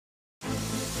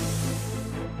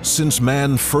Since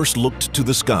man first looked to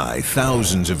the sky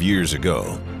thousands of years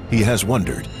ago, he has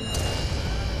wondered,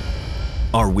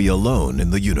 are we alone in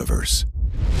the universe?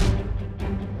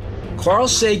 Carl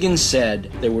Sagan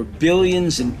said there were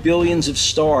billions and billions of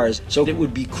stars, so it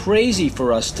would be crazy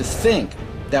for us to think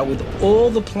that with all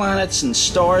the planets and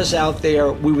stars out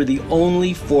there, we were the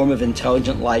only form of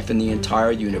intelligent life in the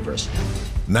entire universe.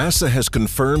 NASA has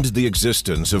confirmed the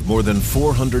existence of more than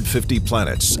 450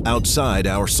 planets outside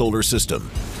our solar system.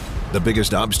 The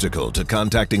biggest obstacle to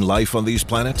contacting life on these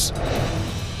planets?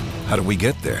 How do we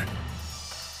get there?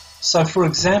 So, for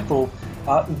example,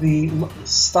 the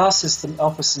star system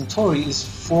Alpha Centauri is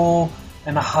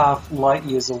 4.5 light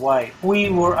years away. We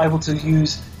were able to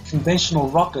use conventional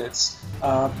rockets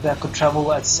that could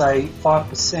travel at, say,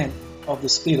 5% of the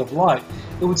speed of light.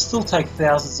 It would still take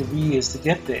thousands of years to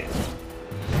get there.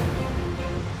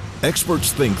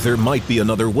 Experts think there might be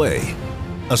another way,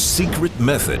 a secret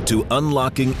method to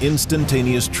unlocking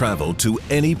instantaneous travel to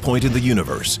any point in the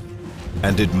universe,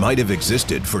 and it might have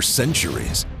existed for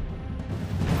centuries.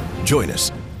 Join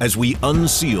us as we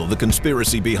unseal the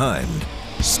conspiracy behind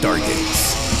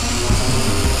Stargates.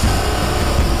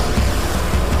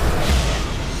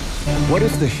 What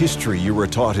if the history you were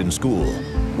taught in school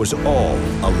was all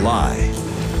a lie?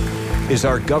 Is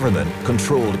our government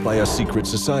controlled by a secret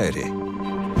society?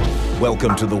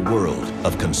 Welcome to the world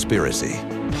of conspiracy,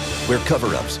 where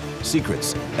cover-ups,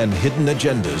 secrets, and hidden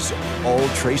agendas all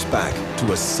trace back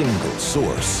to a single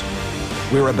source.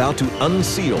 We're about to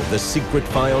unseal the secret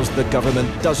files the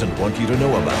government doesn't want you to know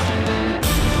about.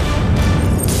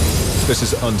 This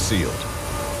is Unsealed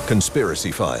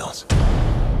Conspiracy Files.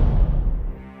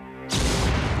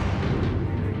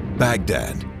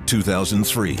 Baghdad,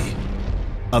 2003.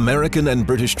 American and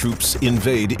British troops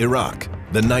invade Iraq.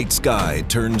 The night sky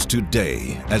turns to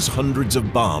day as hundreds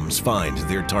of bombs find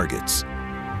their targets.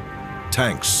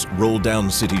 Tanks roll down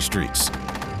city streets.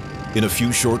 In a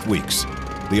few short weeks,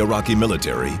 the Iraqi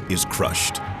military is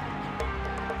crushed.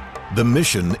 The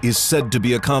mission is said to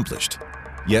be accomplished,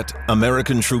 yet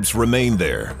American troops remain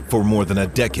there for more than a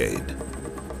decade.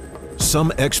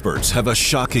 Some experts have a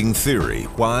shocking theory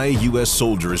why U.S.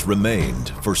 soldiers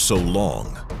remained for so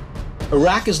long.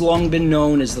 Iraq has long been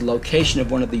known as the location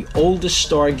of one of the oldest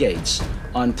stargates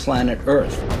on planet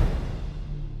Earth.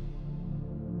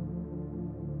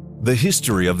 The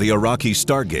history of the Iraqi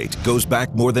Stargate goes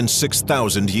back more than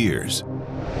 6,000 years.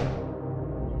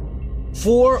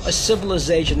 For a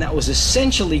civilization that was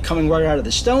essentially coming right out of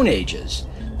the Stone Ages,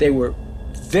 they were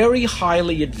very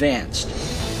highly advanced.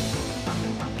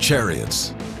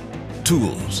 Chariots,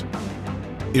 tools,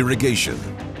 irrigation,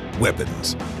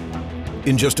 weapons.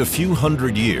 In just a few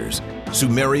hundred years,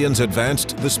 Sumerians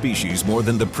advanced the species more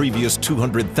than the previous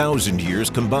 200,000 years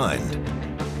combined.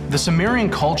 The Sumerian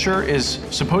culture is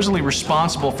supposedly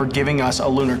responsible for giving us a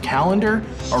lunar calendar,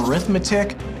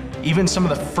 arithmetic, even some of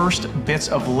the first bits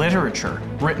of literature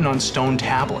written on stone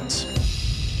tablets.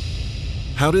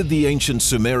 How did the ancient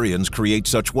Sumerians create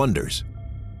such wonders?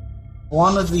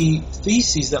 One of the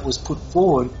theses that was put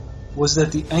forward was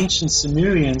that the ancient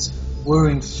Sumerians were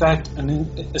in fact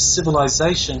a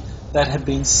civilization that had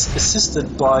been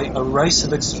assisted by a race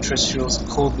of extraterrestrials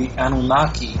called the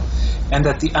Anunnaki, and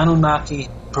that the Anunnaki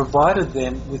provided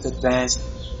them with advanced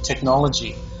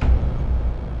technology.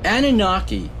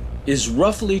 Anunnaki is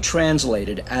roughly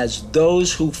translated as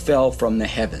those who fell from the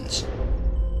heavens.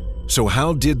 So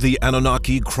how did the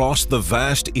Anunnaki cross the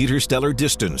vast interstellar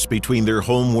distance between their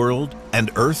home world and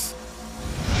Earth?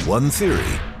 One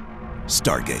theory: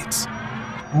 Stargates.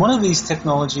 One of these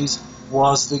technologies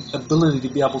was the ability to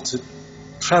be able to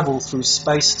travel through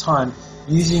space-time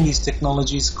using these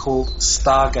technologies called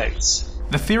Stargates.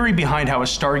 The theory behind how a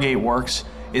Stargate works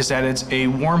is that it's a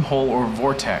wormhole or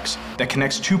vortex that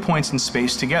connects 2 points in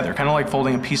space together, kind of like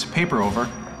folding a piece of paper over.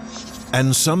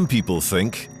 And some people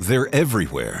think they're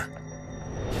everywhere.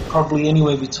 Probably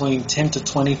anywhere between 10 to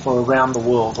 20 for around the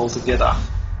world altogether.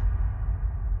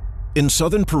 In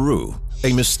southern Peru,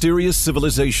 a mysterious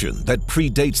civilization that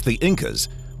predates the Incas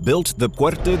built the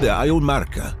Puerta de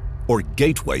Ayulmarca, or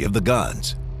Gateway of the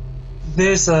Gods.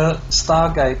 There's a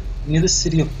Stargate near the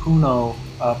city of Puno,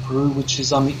 Peru, which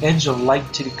is on the edge of Lake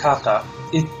Titicaca.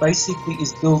 It basically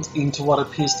is built into what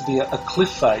appears to be a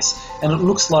cliff face, and it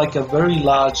looks like a very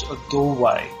large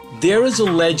doorway. There is a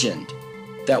legend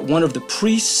that one of the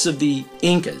priests of the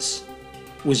Incas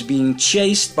was being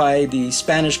chased by the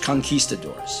Spanish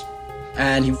conquistadors,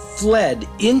 and he fled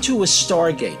into a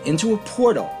Stargate, into a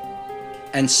portal,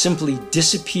 and simply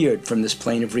disappeared from this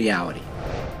plane of reality.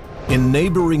 In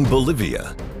neighboring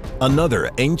Bolivia, Another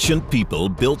ancient people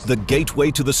built the gateway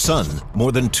to the sun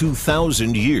more than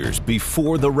 2,000 years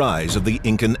before the rise of the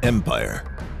Incan Empire.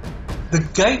 The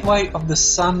Gateway of the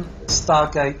Sun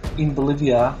Stargate in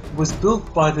Bolivia was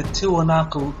built by the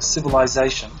Tiwanaku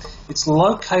civilization. It's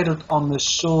located on the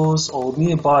shores or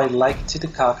nearby Lake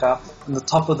Titicaca on the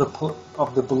top of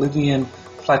the Bolivian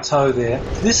plateau there.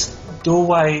 This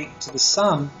doorway to the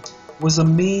sun was a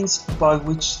means by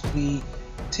which the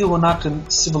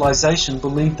Tiwanakan civilization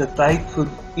believed that they could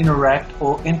interact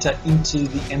or enter into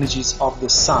the energies of the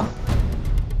sun.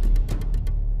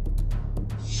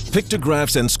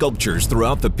 Pictographs and sculptures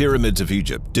throughout the pyramids of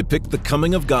Egypt depict the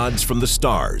coming of gods from the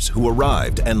stars who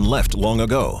arrived and left long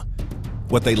ago.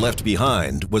 What they left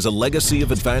behind was a legacy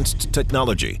of advanced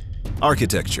technology,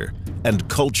 architecture, and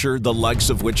culture the likes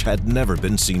of which had never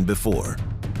been seen before.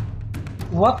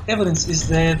 What evidence is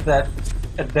there that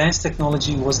advanced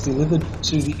technology was delivered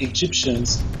to the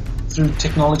Egyptians through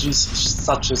technologies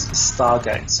such as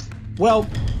stargates? Well,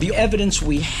 the evidence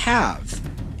we have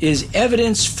is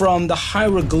evidence from the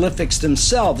hieroglyphics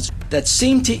themselves that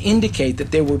seem to indicate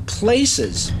that there were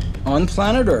places on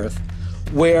planet Earth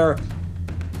where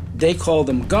they call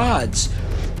them gods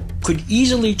could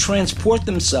easily transport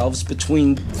themselves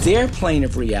between their plane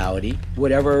of reality,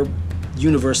 whatever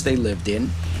universe they lived in,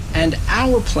 and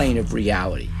our plane of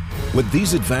reality. Would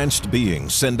these advanced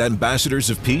beings send ambassadors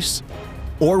of peace?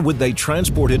 Or would they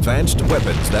transport advanced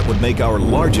weapons that would make our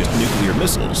largest nuclear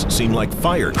missiles seem like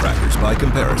firecrackers by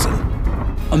comparison?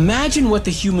 Imagine what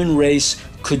the human race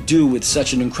could do with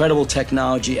such an incredible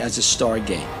technology as a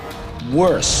Stargate.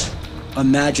 Worse,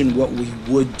 imagine what we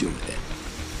would do with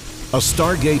it. A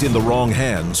Stargate in the wrong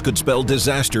hands could spell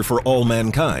disaster for all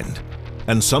mankind.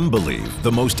 And some believe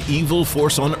the most evil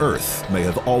force on Earth may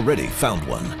have already found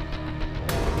one.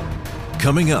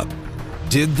 Coming up,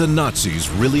 did the Nazis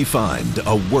really find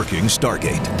a working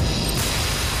Stargate?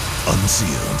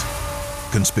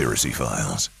 Unsealed Conspiracy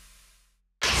Files.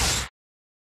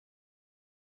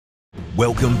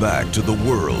 Welcome back to the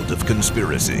world of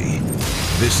conspiracy.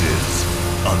 This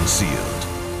is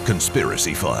Unsealed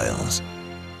Conspiracy Files.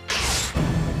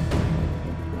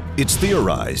 It's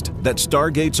theorized that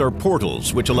stargates are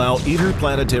portals which allow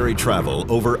interplanetary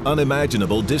travel over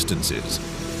unimaginable distances,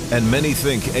 and many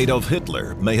think Adolf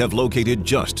Hitler may have located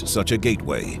just such a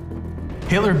gateway.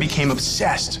 Hitler became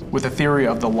obsessed with the theory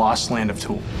of the lost land of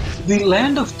Thule. The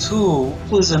land of Thule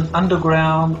was an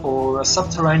underground or a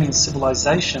subterranean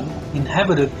civilization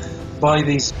inhabited by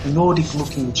these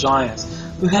Nordic-looking giants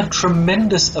who had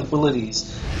tremendous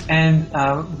abilities, and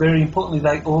very importantly,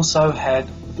 they also had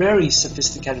very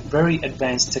sophisticated, very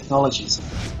advanced technologies.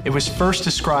 It was first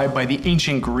described by the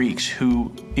ancient Greeks,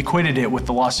 who equated it with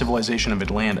the lost civilization of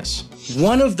Atlantis.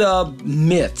 One of the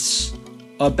myths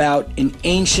about an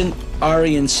ancient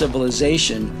Aryan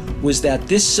civilization was that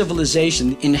this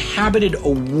civilization inhabited a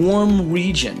warm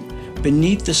region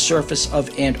beneath the surface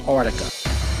of Antarctica.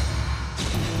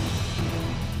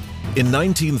 In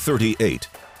 1938,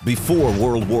 before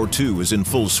World War II is in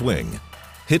full swing,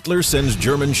 Hitler sends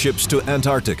German ships to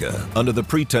Antarctica under the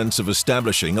pretense of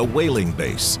establishing a whaling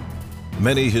base.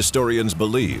 Many historians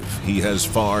believe he has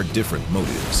far different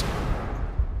motives.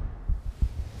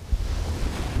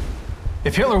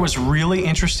 If Hitler was really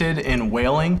interested in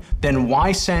whaling, then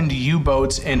why send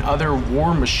U-boats and other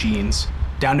war machines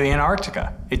down to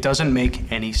Antarctica? It doesn't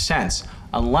make any sense,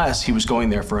 unless he was going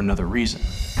there for another reason.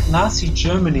 Nazi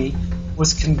Germany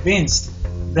was convinced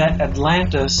that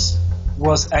Atlantis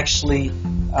was actually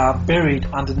buried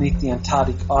underneath the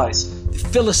Antarctic ice.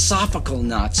 Philosophical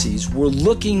Nazis were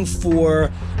looking for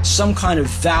some kind of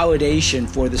validation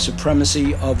for the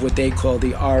supremacy of what they call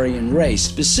the Aryan race,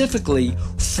 specifically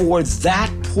for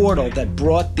that portal that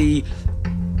brought the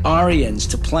Aryans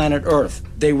to planet Earth.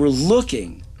 They were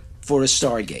looking for a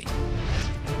Stargate.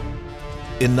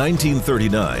 In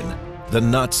 1939, the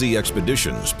Nazi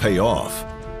expeditions pay off.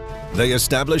 They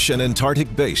establish an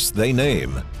Antarctic base they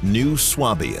name New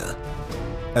Swabia.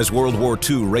 As World War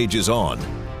II rages on,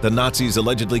 the Nazis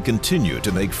allegedly continue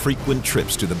to make frequent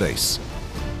trips to the base.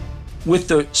 With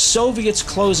the Soviets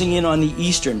closing in on the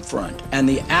Eastern Front and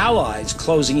the Allies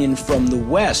closing in from the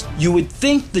West, you would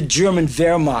think the German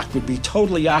Wehrmacht would be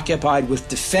totally occupied with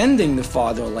defending the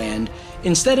fatherland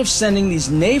instead of sending these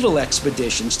naval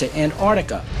expeditions to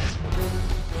Antarctica.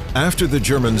 After the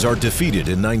Germans are defeated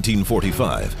in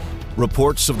 1945,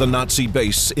 reports of the Nazi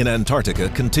base in Antarctica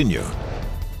continue.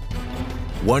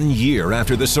 1 year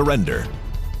after the surrender,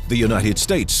 the United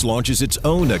States launches its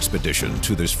own expedition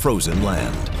to this frozen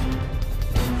land.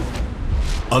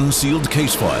 Unsealed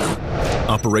Case File,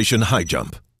 Operation High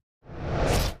Jump.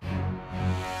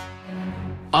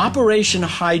 Operation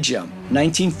High Jump,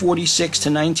 1946 to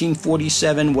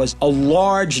 1947, was a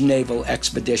large naval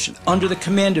expedition under the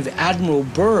command of Admiral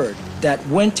Byrd that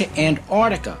went to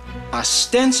Antarctica,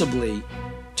 ostensibly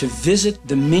to visit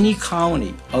the mini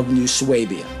colony of New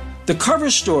Swabia. The cover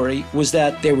story was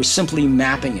that they were simply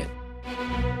mapping it.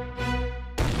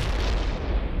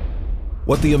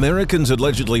 What the Americans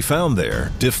allegedly found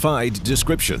there defied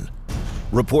description.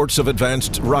 Reports of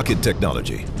advanced rocket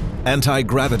technology,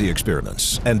 anti-gravity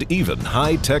experiments, and even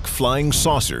high-tech flying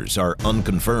saucers are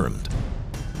unconfirmed.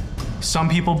 Some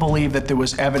people believe that there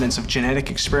was evidence of genetic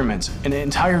experiments an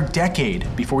entire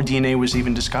decade before DNA was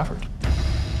even discovered.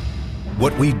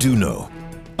 What we do know,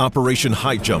 Operation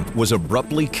High Jump was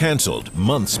abruptly canceled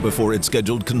months before its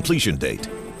scheduled completion date.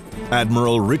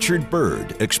 Admiral Richard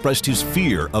Byrd expressed his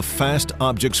fear of fast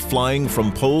objects flying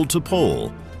from pole to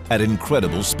pole at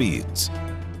incredible speeds.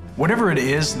 Whatever it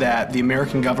is that the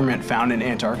American government found in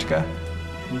Antarctica,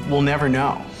 we'll never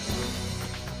know.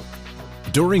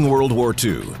 During World War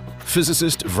II,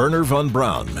 physicist Wernher von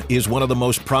Braun is one of the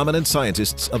most prominent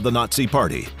scientists of the Nazi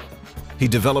Party. He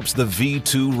develops the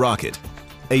V-2 rocket,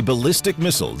 a ballistic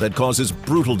missile that causes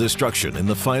brutal destruction in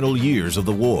the final years of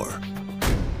the war.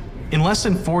 In less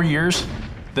than 4 years,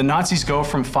 the Nazis go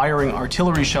from firing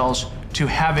artillery shells to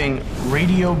having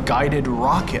radio-guided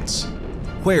rockets.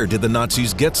 Where did the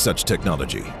Nazis get such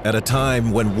technology at a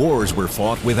time when wars were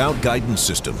fought without guidance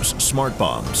systems, smart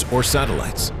bombs, or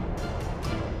satellites?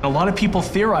 A lot of people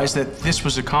theorize that this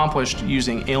was accomplished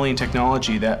using alien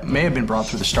technology that may have been brought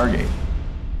through the Stargate.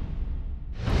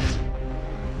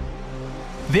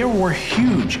 There were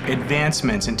huge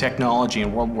advancements in technology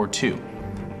in World War II,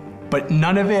 but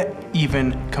none of it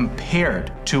even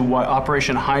compared to what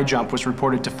Operation High Jump was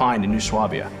reported to find in New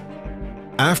Swabia.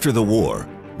 After the war,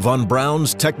 von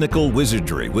Braun's technical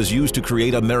wizardry was used to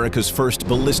create America's first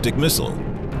ballistic missile,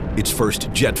 its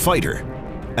first jet fighter,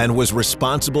 and was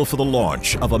responsible for the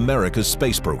launch of America's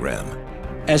space program.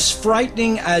 As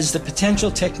frightening as the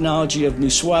potential technology of New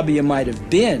Swabia might have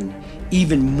been,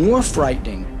 even more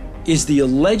frightening is the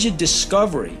alleged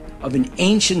discovery of an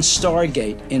ancient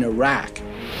Stargate in Iraq.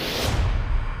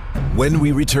 When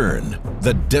we return,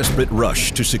 the desperate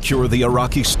rush to secure the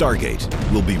Iraqi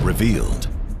Stargate will be revealed.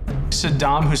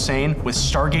 Saddam Hussein with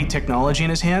Stargate technology in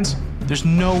his hands, there's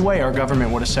no way our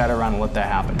government would have sat around and let that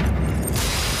happen.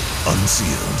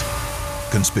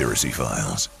 Unsealed Conspiracy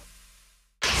Files.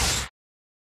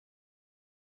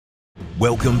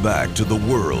 Welcome back to the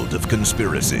world of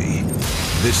conspiracy.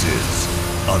 This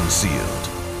is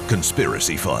Unsealed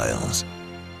Conspiracy Files.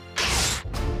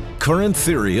 Current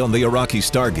theory on the Iraqi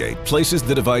Stargate places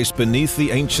the device beneath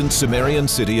the ancient Sumerian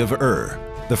city of Ur,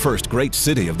 the first great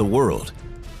city of the world.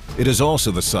 It is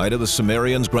also the site of the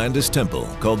Sumerians' grandest temple,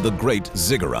 called the Great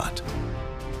Ziggurat.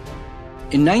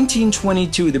 In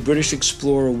 1922, the British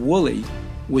explorer Woolley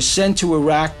was sent to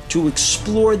Iraq to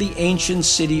explore the ancient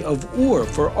city of Ur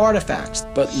for artifacts.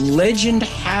 But legend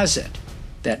has it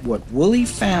that what Woolley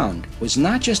found was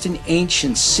not just an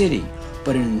ancient city,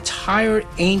 but an entire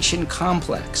ancient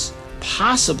complex,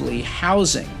 possibly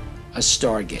housing a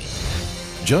Stargate.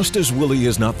 Just as Woolley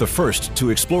is not the first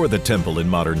to explore the temple in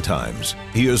modern times,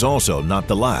 he is also not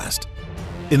the last.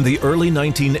 In the early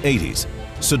 1980s,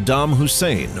 Saddam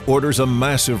Hussein orders a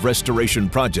massive restoration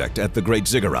project at the Great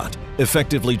Ziggurat,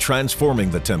 effectively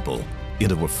transforming the temple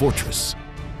into a fortress.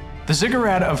 The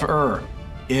Ziggurat of Ur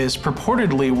is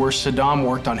purportedly where Saddam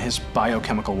worked on his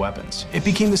biochemical weapons. It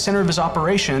became the center of his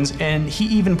operations, and he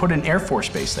even put an Air Force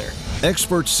base there.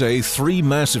 Experts say 3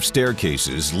 massive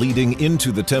staircases leading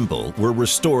into the temple were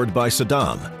restored by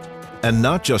Saddam, and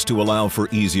not just to allow for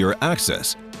easier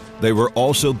access, they were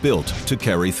also built to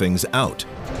carry things out.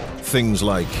 Things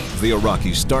like the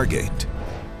Iraqi Stargate.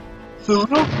 For the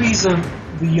real reason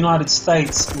the United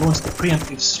States launched a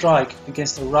preemptive strike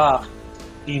against Iraq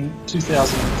in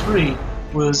 2003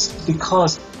 was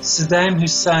because Saddam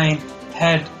Hussein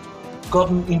had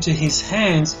gotten into his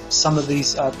hands some of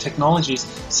these technologies,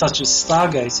 such as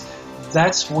Stargates.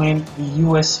 That's when the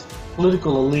US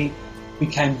political elite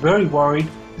became very worried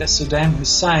that Saddam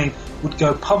Hussein would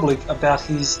go public about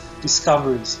his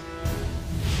discoveries.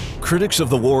 Critics of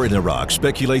the war in Iraq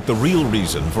speculate the real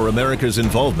reason for America's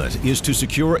involvement is to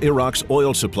secure Iraq's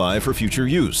oil supply for future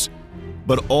use.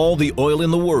 But all the oil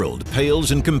in the world pales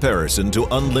in comparison to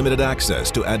unlimited access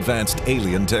to advanced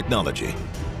alien technology.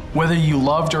 Whether you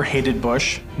loved or hated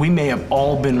Bush, we may have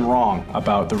all been wrong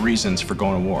about the reasons for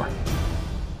going to war.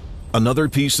 Another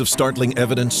piece of startling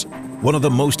evidence, one of the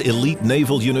most elite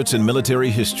naval units in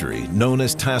military history, known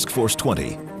as Task Force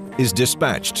 20, is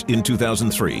dispatched in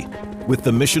 2003 with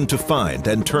the mission to find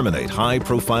and terminate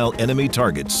high-profile enemy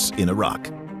targets in Iraq.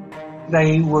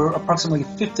 They were approximately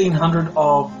 1,500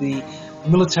 of the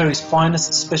military's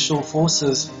finest special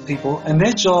forces people, and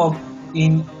their job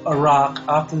in Iraq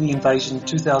after the invasion in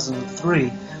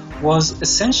 2003 was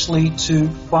essentially to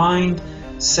find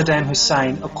Saddam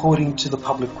Hussein according to the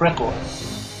public record.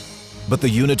 But the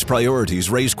unit's priorities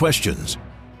raise questions.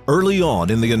 Early on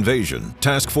in the invasion,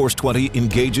 Task Force 20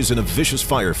 engages in a vicious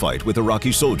firefight with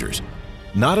Iraqi soldiers,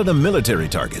 not at a military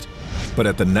target, but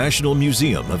at the National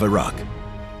Museum of Iraq.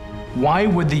 Why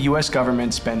would the US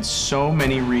government spend so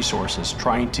many resources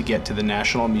trying to get to the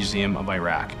National Museum of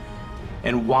Iraq?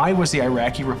 And why was the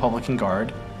Iraqi Republican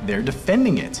Guard there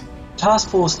defending it? Task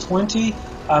Force 20,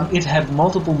 it had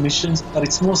multiple missions, but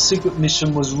its more secret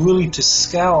mission was really to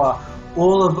scour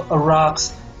all of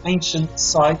Iraq's ancient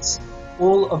sites,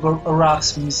 all of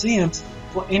Iraq's museums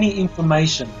for any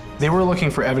information. They were looking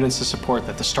for evidence to support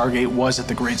that the Stargate was at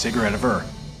the Great Ziggurat of Ur.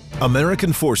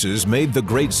 American forces made the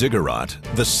Great Ziggurat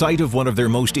the site of one of their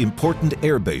most important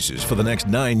air bases for the next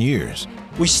 9 years.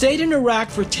 We stayed in Iraq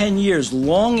for 10 years,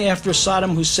 long after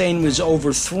Saddam Hussein was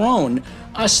overthrown,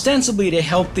 ostensibly to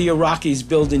help the Iraqis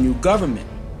build a new government.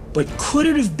 But could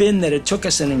it have been that it took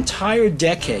us an entire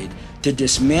decade to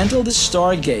dismantle the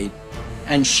Stargate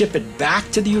and ship it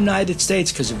back to the United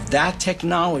States because of that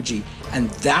technology, and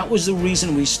that was the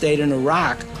reason we stayed in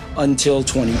Iraq until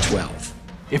 2012?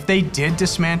 If they did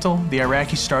dismantle the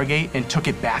Iraqi Stargate and took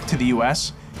it back to the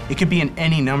US, it could be in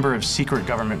any number of secret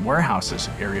government warehouses,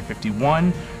 Area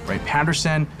 51,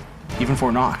 Wright-Patterson, even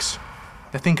Fort Knox.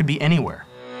 That thing could be anywhere.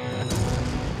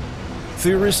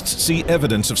 Theorists see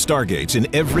evidence of Stargates in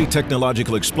every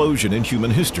technological explosion in human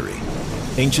history.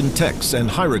 Ancient texts and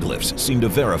hieroglyphs seem to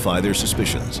verify their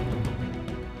suspicions.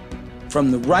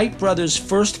 From the Wright brothers'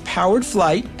 first powered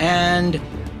flight and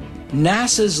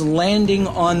NASA's landing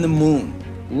on the moon,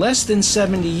 less than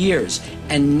 70 years,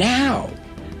 and now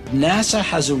NASA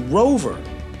has a rover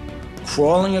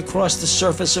crawling across the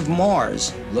surface of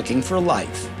Mars looking for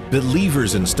life.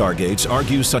 Believers in Stargates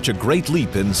argue such a great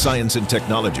leap in science and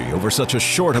technology over such a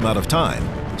short amount of time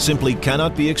simply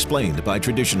cannot be explained by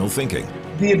traditional thinking.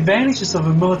 The advantages of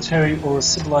a military or a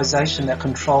civilization that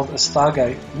controlled a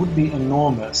Stargate would be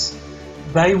enormous.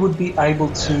 They would be able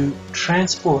to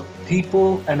transport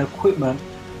people and equipment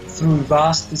through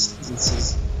vast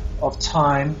distances of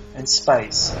time and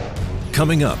space.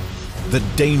 Coming up, the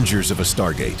dangers of a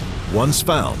Stargate, once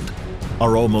found,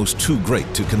 are almost too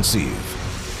great to conceive.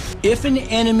 If an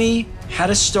enemy had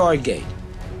a Stargate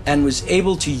and was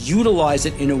able to utilize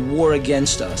it in a war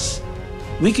against us,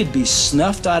 we could be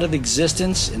snuffed out of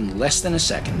existence in less than a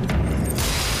second.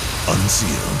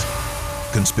 Unsealed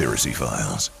Conspiracy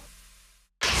Files.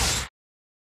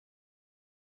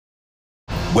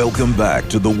 Welcome back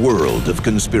to the world of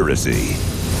conspiracy.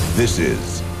 This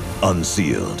is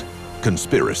Unsealed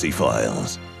Conspiracy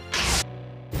Files.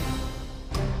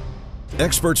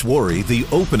 Experts worry the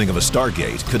opening of a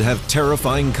Stargate could have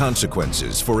terrifying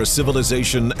consequences for a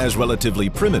civilization as relatively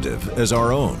primitive as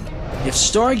our own. If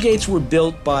Stargates were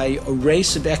built by a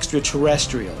race of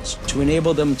extraterrestrials to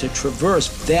enable them to traverse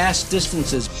vast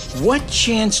distances, what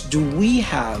chance do we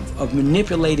have of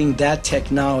manipulating that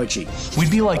technology?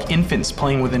 We'd be like infants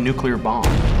playing with a nuclear bomb.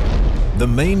 The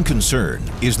main concern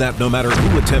is that no matter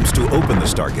who attempts to open the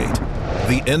Stargate,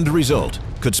 the end result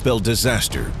could spell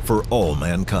disaster for all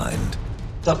mankind.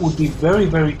 That would be very,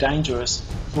 very dangerous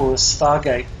for a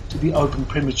Stargate to be opened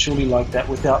prematurely like that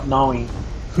without knowing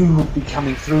who would be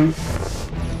coming through.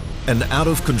 An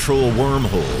out-of-control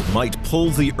wormhole might pull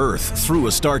the Earth through a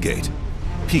Stargate,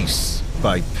 piece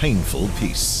by painful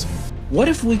piece. What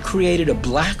if we created a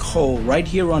black hole right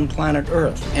here on planet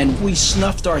Earth and we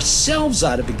snuffed ourselves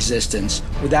out of existence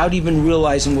without even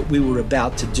realizing what we were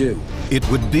about to do? It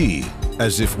would be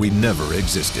as if we never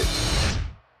existed.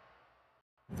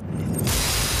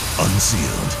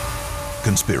 Unsealed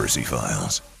Conspiracy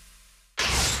Files.